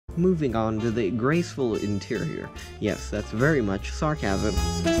Moving on to the graceful interior. Yes, that's very much sarcasm.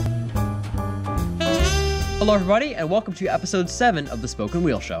 Hello everybody, and welcome to episode 7 of the Spoken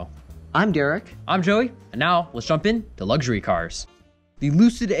Wheel Show. I'm Derek. I'm Joey, and now let's jump into luxury cars. The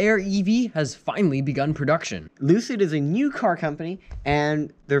Lucid Air EV has finally begun production. Lucid is a new car company,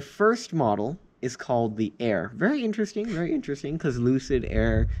 and their first model is called the Air. Very interesting, because Lucid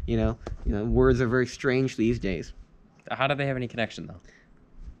Air, you know, words are very strange these days. How do they have any connection, though?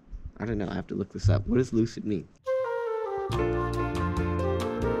 I don't know, I have to look this up. What does Lucid mean?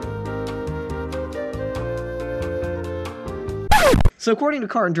 So according to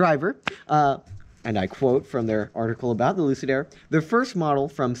Car and Driver, and I quote from their article about the Lucid Air, their first model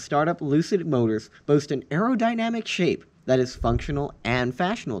from startup Lucid Motors boasts an aerodynamic shape that is functional and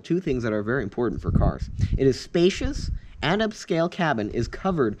fashionable, two things that are very important for cars. It is spacious, and upscale cabin is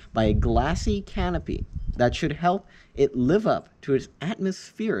covered by a glassy canopy that should help it live up to its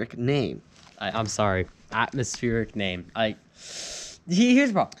atmospheric name. I'm sorry, atmospheric name. Here's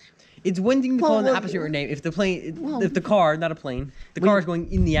the problem. It's one thing to call it an atmospheric name if the car, not a plane, the car is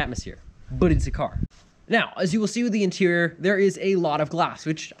going in the atmosphere, but it's a car. Now, as you will see with the interior, there is a lot of glass,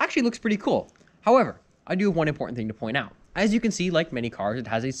 which actually looks pretty cool. However, I do have one important thing to point out. As you can see, like many cars, it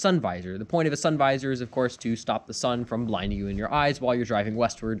has a sun visor. The point of a sun visor is, of course, to stop the sun from blinding you in your eyes while you're driving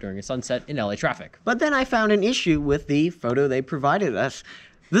westward during a sunset in LA traffic. But then I found an issue with the photo they provided us.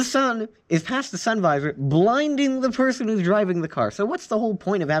 The sun is past the sun visor, blinding the person who's driving the car. So what's the whole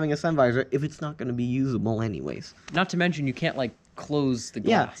point of having a sun visor if it's not going to be usable anyways? Not to mention, you can't, close the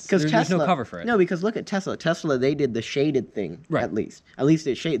glass. Yeah, because there's no cover for it. No, because look at Tesla. Tesla, they did the shaded thing, right. At least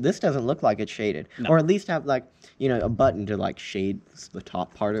it's shaded. This doesn't look like it's shaded. No. Or at least have, a button to, shade the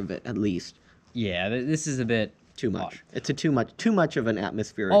top part of it, at least. Yeah, this is a bit too much. odd. It's too much of an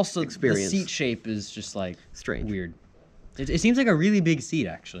atmospheric experience. Also, the seat shape is just, strange. Weird. It seems like a really big seat,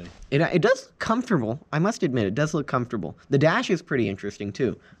 actually. It does look comfortable. I must admit, it does look comfortable. The dash is pretty interesting,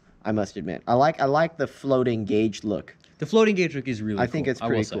 too, I must admit. I like the floating gauge look. The floating gauge look is really cool. I think it's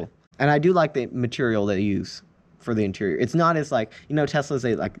pretty cool. And I do like the material they use for the interior. It's not as Teslas,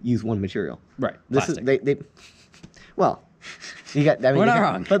 they use one material. Right, This plastic. is, well, you got, We're not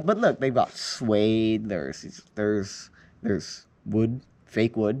wrong. But look, they've got suede, there's wood,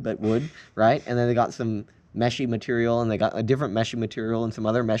 fake wood, but wood, right? And then they got some meshy material, and they got a different meshy material and some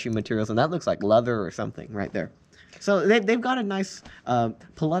other meshy materials, and that looks like leather or something right there. So they've got a nice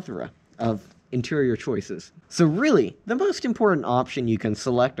plethora of interior choices. So really, the most important option you can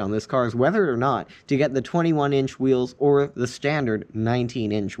select on this car is whether or not to get the 21-inch wheels or the standard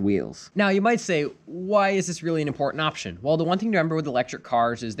 19-inch wheels. Now, you might say, why is this really an important option? Well, the one thing to remember with electric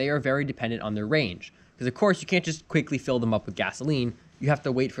cars is they are very dependent on their range. Because, of course, you can't just quickly fill them up with gasoline. You have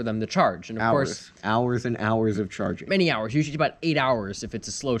to wait for them to charge. And, of course, hours and hours of charging. Many hours, usually about 8 hours if it's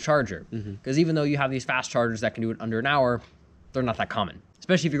a slow charger. Because even though you have these fast chargers that can do it under an hour, they're not that common.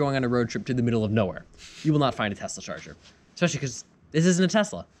 Especially if you're going on a road trip to the middle of nowhere. You will not find a Tesla charger. Especially because this isn't a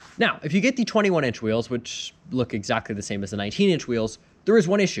Tesla. Now, if you get the 21-inch wheels, which look exactly the same as the 19-inch wheels, there is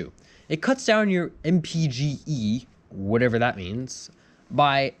one issue. It cuts down your MPGE, whatever that means,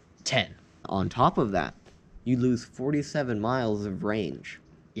 by 10. On top of that, you lose 47 miles of range.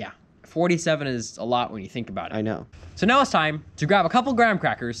 Yeah, 47 is a lot when you think about it. I know. So now it's time to grab a couple graham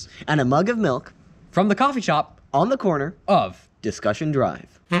crackers and a mug of milk from the coffee shop on the corner of Discussion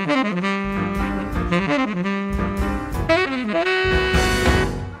Drive.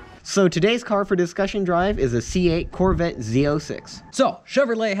 So today's car for Discussion Drive is a C8 Corvette Z06. So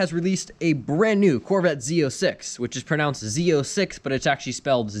Chevrolet has released a brand new Corvette Z06, which is pronounced Z06, but it's actually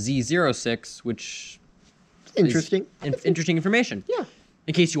spelled Z06, which interesting. Interesting information. Yeah.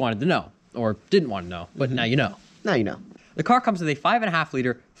 In case you wanted to know, or didn't want to know, but now you know. Now you know. The car comes with a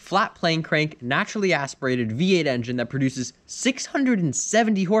 5.5-liter flat plane crank, naturally aspirated V8 engine that produces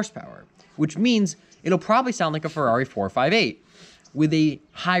 670 horsepower, which means it'll probably sound like a Ferrari 458 with a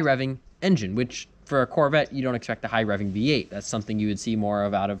high revving engine, which for a Corvette, you don't expect a high revving V8. That's something you would see more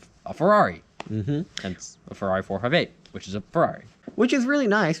of out of a Ferrari. Hence a Ferrari 458, which is a Ferrari. Which is really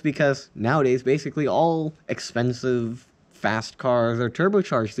nice because nowadays, basically all expensive, fast cars are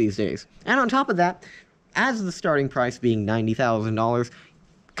turbocharged these days. And on top of that, as the starting price being $90,000,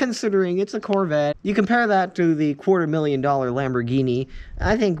 considering it's a Corvette, you compare that to the $250,000 Lamborghini,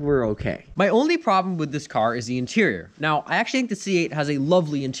 I think we're okay. My only problem with this car is the interior. Now, I actually think the C8 has a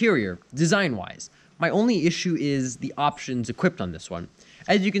lovely interior, design-wise. My only issue is the options equipped on this one.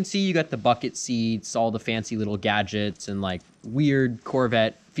 As you can see, you got the bucket seats, all the fancy little gadgets, and weird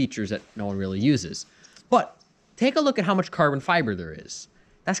Corvette features that no one really uses. But take a look at how much carbon fiber there is.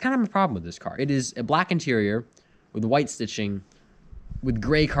 That's kind of my problem with this car. It is a black interior with white stitching, with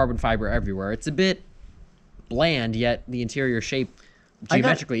gray carbon fiber everywhere. It's a bit bland, yet the interior shape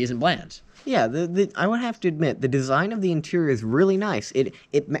geometrically isn't bland. Yeah, I would have to admit, the design of the interior is really nice.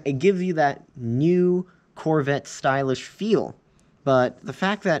 It gives you that new Corvette stylish feel. But the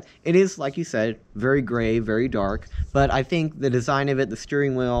fact that it is, like you said, very gray, very dark, but I think the design of it, the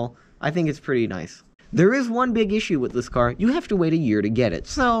steering wheel, I think it's pretty nice. There is one big issue with this car. You have to wait a year to get it.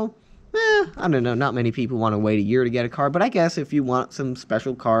 So, I don't know, not many people want to wait a year to get a car, but I guess if you want some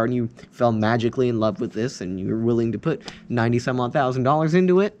special car and you fell magically in love with this and you're willing to put $90-some-odd thousand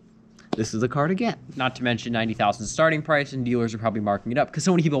into it, this is the car to get. Not to mention $90,000 starting price, and dealers are probably marking it up because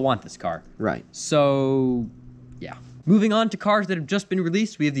so many people want this car. Right. So, yeah. Moving on to cars that have just been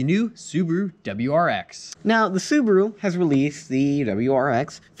released, we have the new Subaru WRX. Now, the Subaru has released the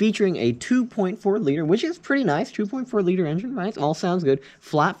WRX featuring a 2.4 liter, which is pretty nice, 2.4 liter engine, right? All sounds good.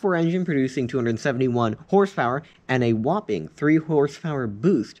 Flat 4 engine producing 271 horsepower and a whopping 3 horsepower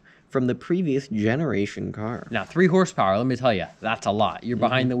boost from the previous generation car. Now, 3 horsepower, let me tell you, that's a lot. You're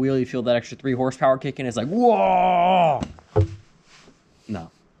behind the wheel, you feel that extra 3 horsepower kick in, it's like, whoa!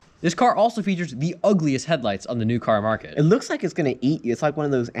 No. This car also features the ugliest headlights on the new car market. It looks like it's gonna eat you. It's like one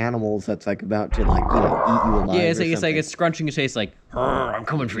of those animals that's like about to like, eat you alive. Yeah, it's like it's scrunching its face like, I'm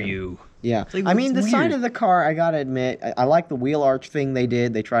coming for you. Yeah, like, I mean, the weird. side of the car, I gotta admit, I like the wheel arch thing they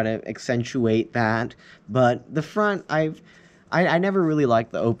did. They try to accentuate that, but the front, I never really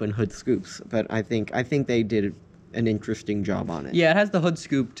liked the open hood scoops, but I think they did an interesting job on it. Yeah, it has the hood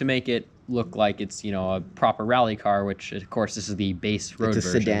scoop to make it look like it's, you know, a proper rally car, which, of course, this is the base road It's a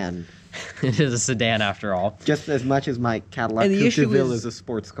version. sedan. It is a sedan, after all. Just as much as my Cadillac And the Coupe issue de Ville is- is a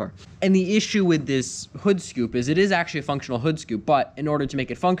sports car. And the issue with this hood scoop is it is actually a functional hood scoop, but in order to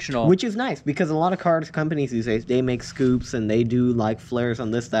make it functional... Which is nice, because a lot of car companies these days, they make scoops and they do like flares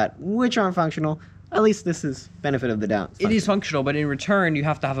on this, that, which aren't functional. At least this is benefit of the doubt. It is functional, but in return, you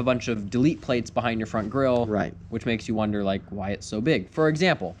have to have a bunch of delete plates behind your front grille, Right. which makes you wonder, like, why it's so big. For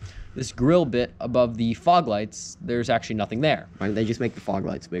example, this grille bit above the fog lights, there's actually nothing there. Right, they just make the fog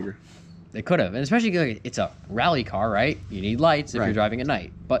lights bigger. They could have, and especially like, it's a rally car, right? You need lights if Right. you're driving at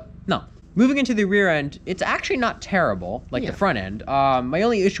night, but no. Moving into the rear end, it's actually not terrible, like Yeah. the front end. My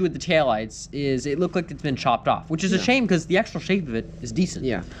only issue with the taillights is it looked like it's been chopped off, which is a shame because the actual shape of it is decent.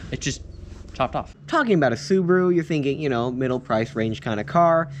 Yeah. It's just chopped off. Talking about a Subaru, you're thinking, you know, middle price range kind of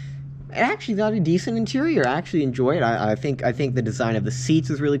car. It actually got a decent interior. I actually enjoy it. I think the design of the seats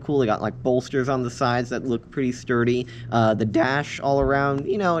is really cool. They got like bolsters on the sides that look pretty sturdy. The dash all around,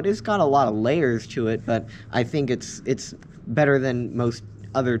 you know, it has got a lot of layers to it, but I think it's better than most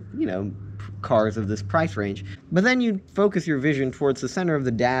other, you know, cars of this price range. But then you focus your vision towards the center of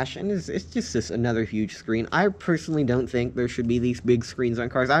the dash, and it's just this another huge screen. I personally don't think there should be these big screens on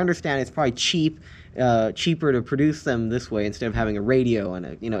cars. I understand it's probably cheaper to produce them this way instead of having a radio and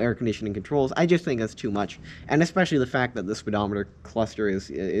a, you know, air conditioning controls. I just think that's too much, and especially the fact that the speedometer cluster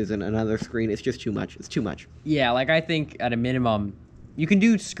is in another screen. It's just too much. It's too much. Yeah, like I think at a minimum, you can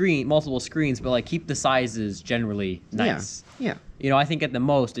do multiple screens, but like keep the sizes generally nice. Yeah. You know, I think at the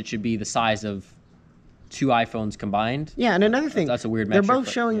most it should be the size of 2 iPhones combined. Yeah, and another thing, That's a weird they're metric, both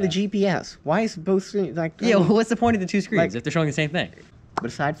but, showing yeah. the GPS. Why is both screens like? Yeah, well, what's the point of the 2 screens Like- if they're showing the same thing? But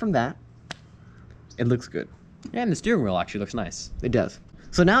aside from that, it looks good. Yeah, and the steering wheel actually looks nice. It does.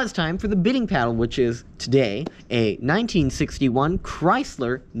 So now it's time for the bidding paddle, which is today a 1961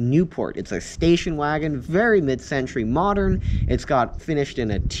 Chrysler Newport. It's a station wagon, very mid-century modern. It's got finished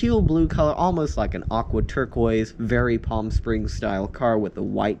in a teal blue color, almost like an aqua turquoise, very Palm Springs style car with a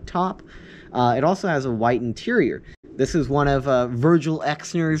white top. It also has a white interior. This is one of Virgil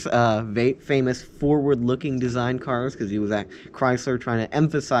Exner's famous forward-looking design cars, because he was at Chrysler trying to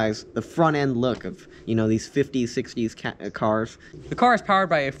emphasize the front-end look of, you know, these 50s, 60s cars. The car is powered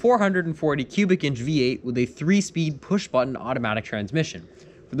by a 440 cubic inch V8 with a 3-speed push-button automatic transmission.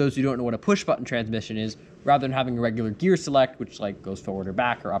 For those who don't know what a push-button transmission is, rather than having a regular gear select, which like goes forward or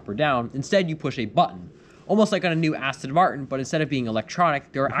back or up or down, instead you push a button. Almost like on a new Aston Martin, but instead of being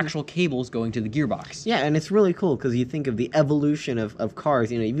electronic, there are actual cables going to the gearbox. Yeah, and it's really cool because you think of the evolution of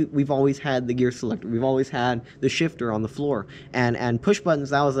cars. You know, we've always had the gear selector, we've always had the shifter on the floor, and push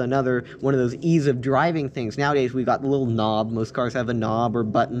buttons. That was another one of those ease of driving things. Nowadays we've got the little knob. Most cars have a knob or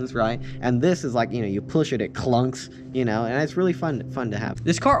buttons, right? And this is like, you know, you push it, it clunks, you know, and it's really fun to have.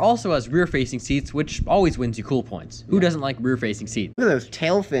 This car also has rear-facing seats, which always wins you cool points. Who doesn't like rear-facing seats? Look at those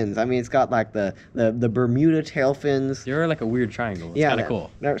tail fins. I mean, it's got like the Bermuda tail fins. They're like a weird triangle. It's Yeah, kind of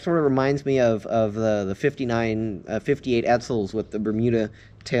cool. That sort of reminds me of the 58 Edsels with the Bermuda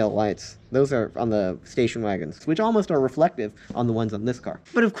tail lights. Those are on the station wagons, which almost are reflective on the ones on this car.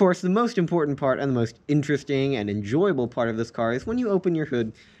 But of course, the most important part and the most interesting and enjoyable part of this car is when you open your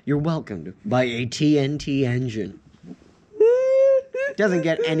hood, you're welcomed by a TNT engine. Doesn't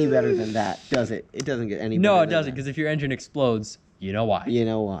get any better than that, does it? It doesn't get any better No, it than doesn't, that. because if your engine explodes, you know why. You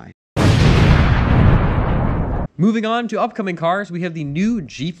know why. Moving on to upcoming cars, we have the new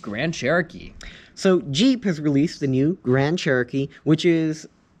Jeep Grand Cherokee. So Jeep has released the new Grand Cherokee, which is,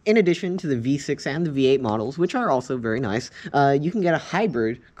 in addition to the V6 and the V8 models, which are also very nice, you can get a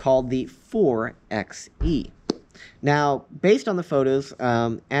hybrid called the 4xe. Now, based on the photos,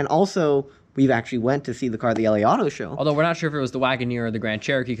 and also we've actually went to see the car at the LA Auto Show. Although we're not sure if it was the Wagoneer or the Grand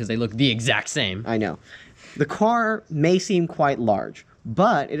Cherokee because they look the exact same. I know. The car may seem quite large,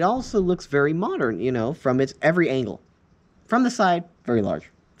 but it also looks very modern, you know, from its every angle. From the side, very large.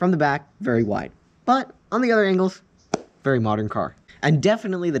 From the back, very wide. But on the other angles, very modern car. And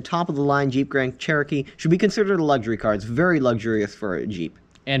definitely the top of the line Jeep Grand Cherokee should be considered a luxury car. It's very luxurious for a Jeep.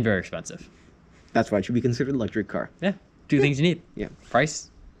 And very expensive. That's why it should be considered a luxury car. Yeah. Two things you need. Yeah. Price.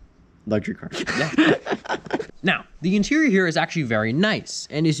 Luxury car. Yeah. Now, the interior here is actually very nice.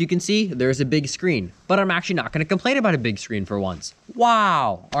 And as you can see, there's a big screen. But I'm actually not going to complain about a big screen for once.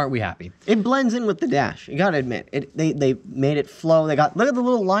 Wow. Aren't we happy? It blends in with the dash. You gotta admit, they made it flow. They got, look at the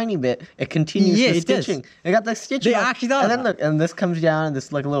little liney bit. It continues Yeah, the it does. stitching. They got the stitching. They actually thought and of then that. look, and this comes down, and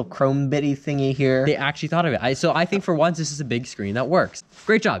this like a little chrome bitty thingy here. They actually thought of it. So I think for once, this is a big screen that works.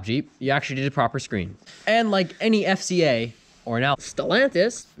 Great job, Jeep. You actually did a proper screen. And like any FCA, or now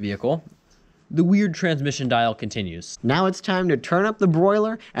Stellantis vehicle, the weird transmission dial continues. Now it's time to turn up the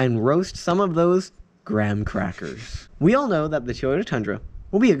broiler and roast some of those graham crackers. We all know that the Toyota Tundra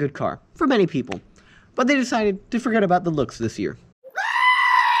will be a good car for many people, but they decided to forget about the looks this year.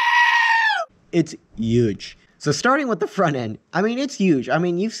 It's huge. So starting with the front end, I mean, it's huge. I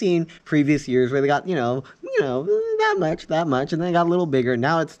mean, you've seen previous years where they got, you know, that much, and then they got a little bigger.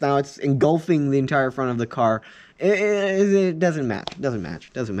 Now it's engulfing the entire front of the car. It doesn't match. Doesn't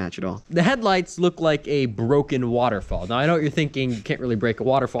match at all. The headlights look like a broken waterfall. Now, I know what you're thinking, you can't really break a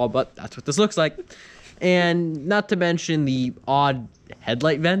waterfall, but that's what this looks like. And not to mention the odd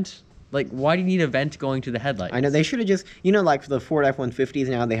headlight vent. Like, why do you need a vent going to the headlights? I know, they should have just, you know, like for the Ford F-150s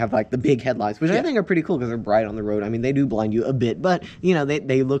now, they have like the big headlights, which I think are pretty cool because they're bright on the road. I mean, they do blind you a bit, but, you know,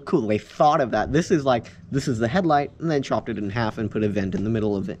 they look cool. They thought of that. This is the headlight, and then chopped it in half and put a vent in the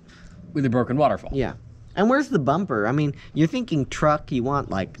middle of it. With a broken waterfall. Yeah. And where's the bumper? I mean, you're thinking truck, you want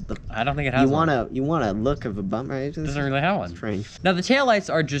like the... I don't think it has one. You want a look of a bumper. It just Doesn't really have one. strange. Now, the taillights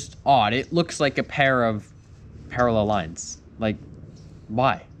are just odd. It looks like a pair of parallel lines. Like,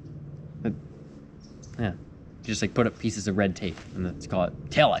 why? Yeah. Just like put up pieces of red tape and let's call it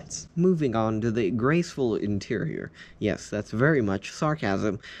taillights. Moving on to the graceful interior. Yes, that's very much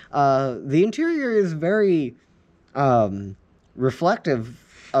sarcasm. The interior is very reflective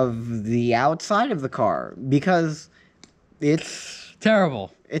of the outside of the car because it's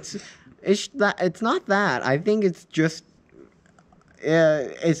terrible. It's not that. I think it's just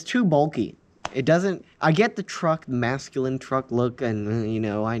it's too bulky. It doesn't. I get the truck, masculine truck look, and you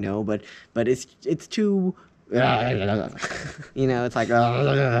know, I know, but it's too. You know, it's like.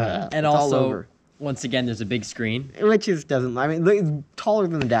 And it's also, all over. once again, there's a big screen. Which is doesn't. I mean, it's taller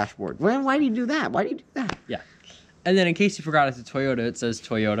than the dashboard. Why do you do that? Why do you do that? Yeah. And then in case you forgot, it's a Toyota. It says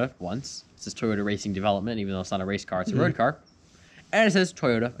Toyota once. It says Toyota Racing Development, even though it's not a race car, it's a road car. And it says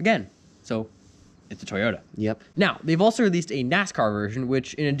Toyota again. So it's a Toyota. Yep. Now, they've also released a NASCAR version,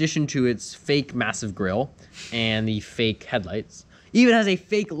 which in addition to its fake massive grille and the fake headlights, even has a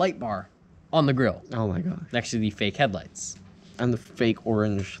fake light bar on the grille Oh my god. next to the fake headlights. And the fake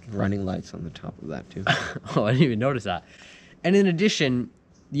orange running lights on the top of that too. Oh, I didn't even notice that. And in addition,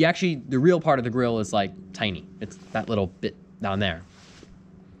 the real part of the grille is like tiny. It's that little bit down there.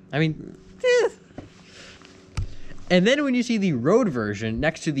 I mean, And then when you see the road version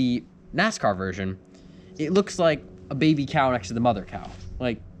next to the NASCAR version, it looks like a baby cow next to the mother cow.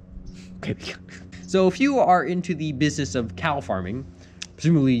 Like, Baby. so if you are into the business of cow farming,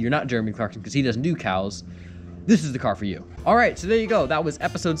 presumably you're not Jeremy Clarkson because he doesn't do cows, this is the car for you. All right, so there you go. That was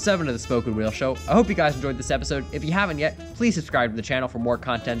episode 7 of the Spoken Wheel Show. I hope you guys enjoyed this episode. If you haven't yet, please subscribe to the channel for more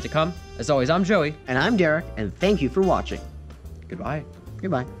content to come. As always, I'm Joey. And I'm Derek, and thank you for watching. Goodbye.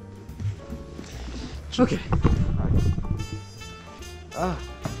 Goodbye. Okay.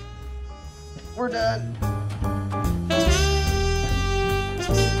 We're done.